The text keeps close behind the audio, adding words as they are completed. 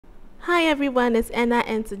Hi everyone, it's Anna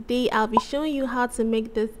and today I'll be showing you how to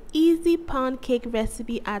make this easy pound cake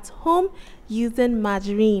recipe at home using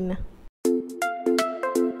margarine.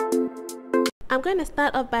 I'm going to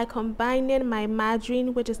start off by combining my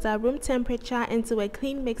margarine, which is at room temperature, into a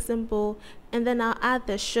clean mixing bowl, and then I'll add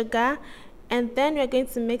the sugar, and then we're going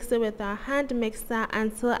to mix it with our hand mixer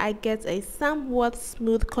until I get a somewhat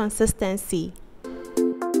smooth consistency.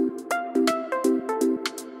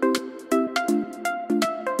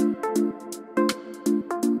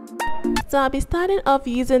 So I'll be starting off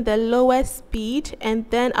using the lowest speed, and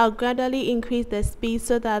then I'll gradually increase the speed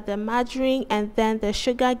so that the margarine and then the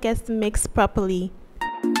sugar gets mixed properly.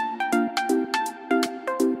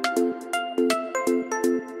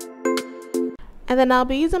 And then I'll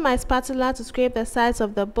be using my spatula to scrape the sides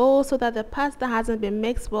of the bowl so that the part that hasn't been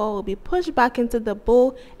mixed well will be pushed back into the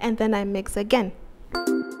bowl, and then I mix again.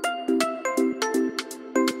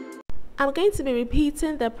 I'm going to be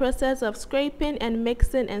repeating the process of scraping and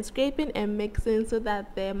mixing and scraping and mixing so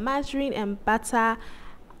that the margarine and butter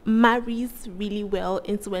marries really well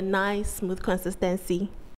into a nice smooth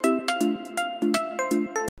consistency.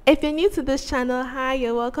 If you're new to this channel, hi,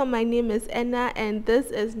 you're welcome. My name is Anna and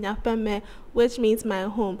this is Nyafeme, which means my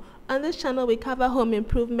home. On this channel we cover home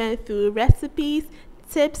improvement through recipes,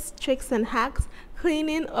 tips, tricks and hacks,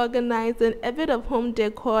 cleaning, organizing, a bit of home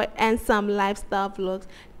decor, and some lifestyle vlogs.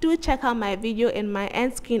 Do check out my video in my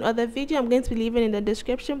end screen or the video I'm going to be leaving in the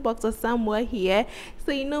description box or somewhere here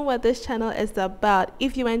so you know what this channel is about.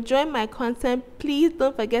 If you enjoy my content, please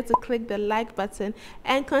don't forget to click the like button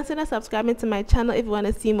and consider subscribing to my channel if you want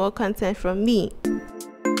to see more content from me.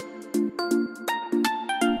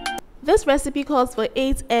 This recipe calls for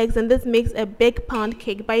 8 eggs and this makes a big pound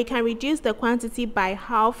cake, but you can reduce the quantity by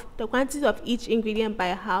half, the quantity of each ingredient by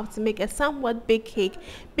half to make a somewhat big cake,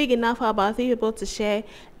 big enough for about 3 people to share.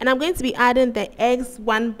 And I'm going to be adding the eggs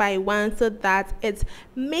one by one so that it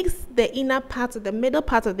makes the inner part or the middle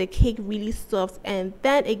part of the cake really soft, and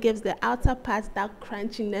then it gives the outer part that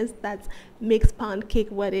crunchiness that makes pound cake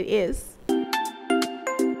what it is.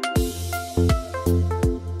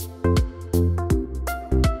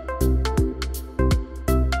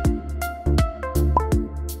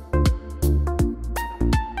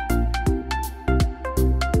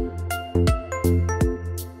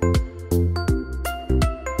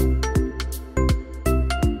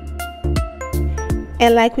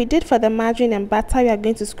 And like we did for the margarine and butter, we are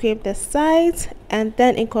going to scrape the sides and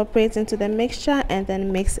then incorporate into the mixture and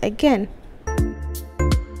then mix again.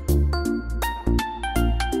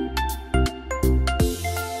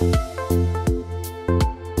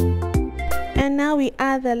 And now we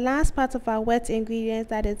add the last part of our wet ingredients,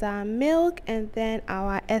 that is our milk and then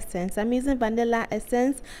our essence. I'm using vanilla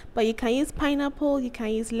essence, but you can use pineapple, you can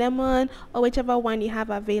use lemon, or whichever one you have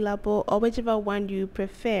available or whichever one you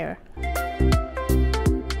prefer.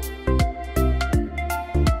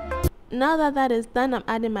 Now that that is done, I'm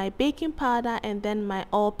adding my baking powder and then my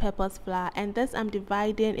all-purpose flour, and this I'm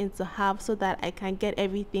dividing into half so that I can get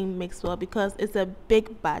everything mixed well because it's a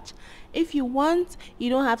big batch. If you want,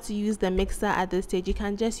 you don't have to use the mixer at this stage, you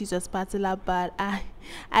can just use a spatula, but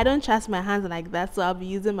I don't trust my hands like that, so I'll be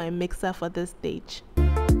using my mixer for this stage.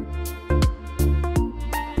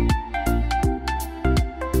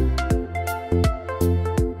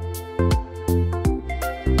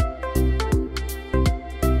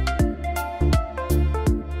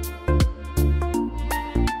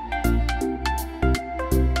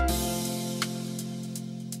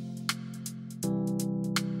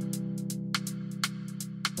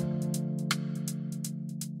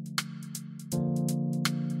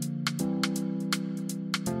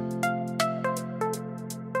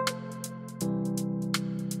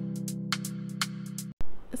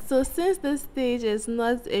 So since this stage is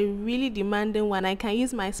not a really demanding one, I can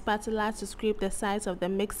use my spatula to scrape the sides of the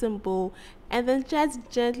mixing bowl and then just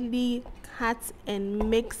gently cut and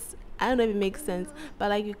mix. I don't know if it makes sense, but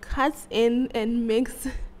like you cut in and mix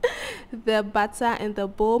the butter in the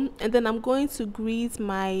bowl, and then I'm going to grease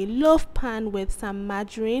my loaf pan with some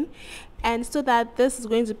margarine, and so that this is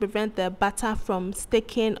going to prevent the butter from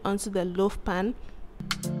sticking onto the loaf pan.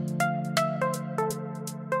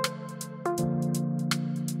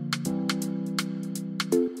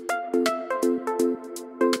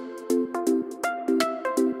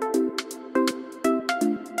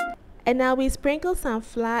 And now we sprinkle some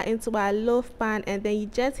flour into our loaf pan, and then you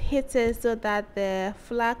just hit it so that the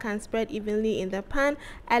flour can spread evenly in the pan.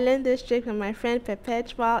 I learned this trick from my friend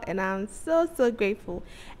Perpetual and I'm so grateful.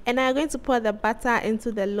 And I'm going to pour the butter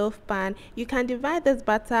into the loaf pan. You can divide this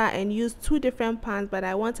butter and use 2 different pans, but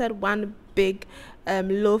I wanted one big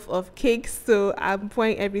loaf of cake, so I'm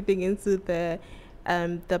pouring everything into the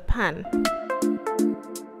the pan.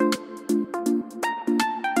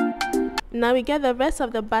 Now we get the rest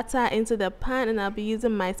of the butter into the pan, and I'll be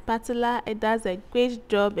using my spatula. It does a great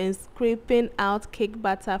job in scraping out cake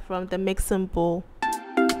batter from the mixing bowl.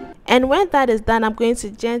 And when that is done, I'm going to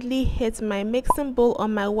gently hit my mixing bowl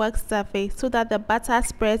on my work surface so that the butter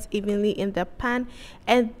spreads evenly in the pan.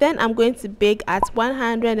 And then I'm going to bake at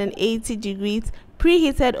 180 degrees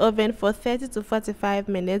preheated oven for 30 to 45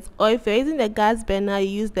 minutes, or if you're using the gas burner, you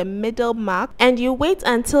use the middle mark, and you wait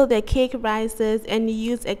until the cake rises, and you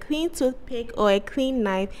use a clean toothpick or a clean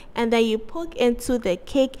knife, and then you poke into the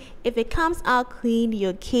cake. If it comes out clean,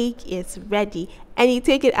 your cake is ready, and you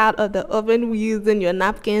take it out of the oven using your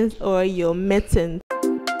napkins or your mittens.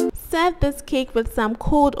 Serve this cake with some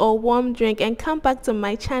cold or warm drink, and come back to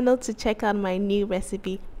my channel to check out my new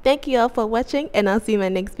recipe. Thank you all for watching, and I'll see you in my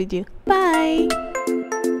next video. Bye!